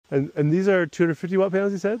And these are 250 watt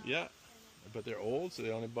panels, you said? Yeah, but they're old, so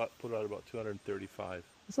they only put out about 235.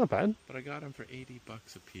 That's not bad. But I got them for $80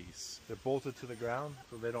 a piece. They're bolted to the ground,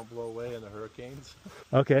 so they don't blow away in the hurricanes.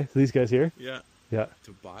 Okay, so these guys here? Yeah. Yeah.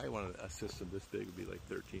 To buy a system this big would be like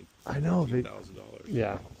 $13,000. I know. $13,000.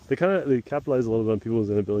 Yeah. They capitalize a little bit on people's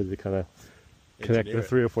inability to kind of connect the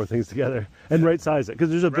 3 or 4 things together and right size it, because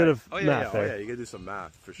there's a bit of math there. Oh yeah, you gotta do some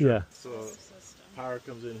math for sure. Yeah. So power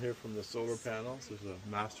comes in here from the solar panels. There's a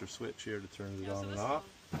master switch here to turn it on and off.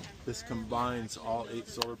 This combines all 8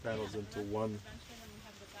 solar panels into one,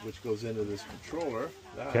 which goes into this controller.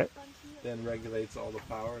 That then regulates all the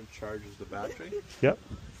power and charges the battery. Yep.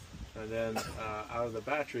 And then out of the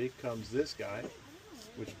battery comes this guy,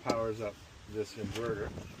 which powers up this inverter.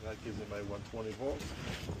 That gives it my 120 volts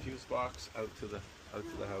fuse box out to the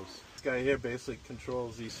house. This guy here basically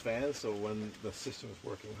controls these fans, so when the system is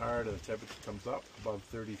working hard and the temperature comes up above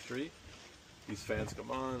 33, these fans come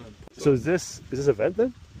on. And so is this a vent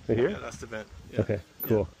then? Right here? Yeah, that's the vent. Yeah. Okay,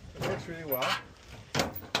 cool. Yeah. It works really well.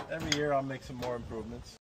 Every year I'll make some more improvements.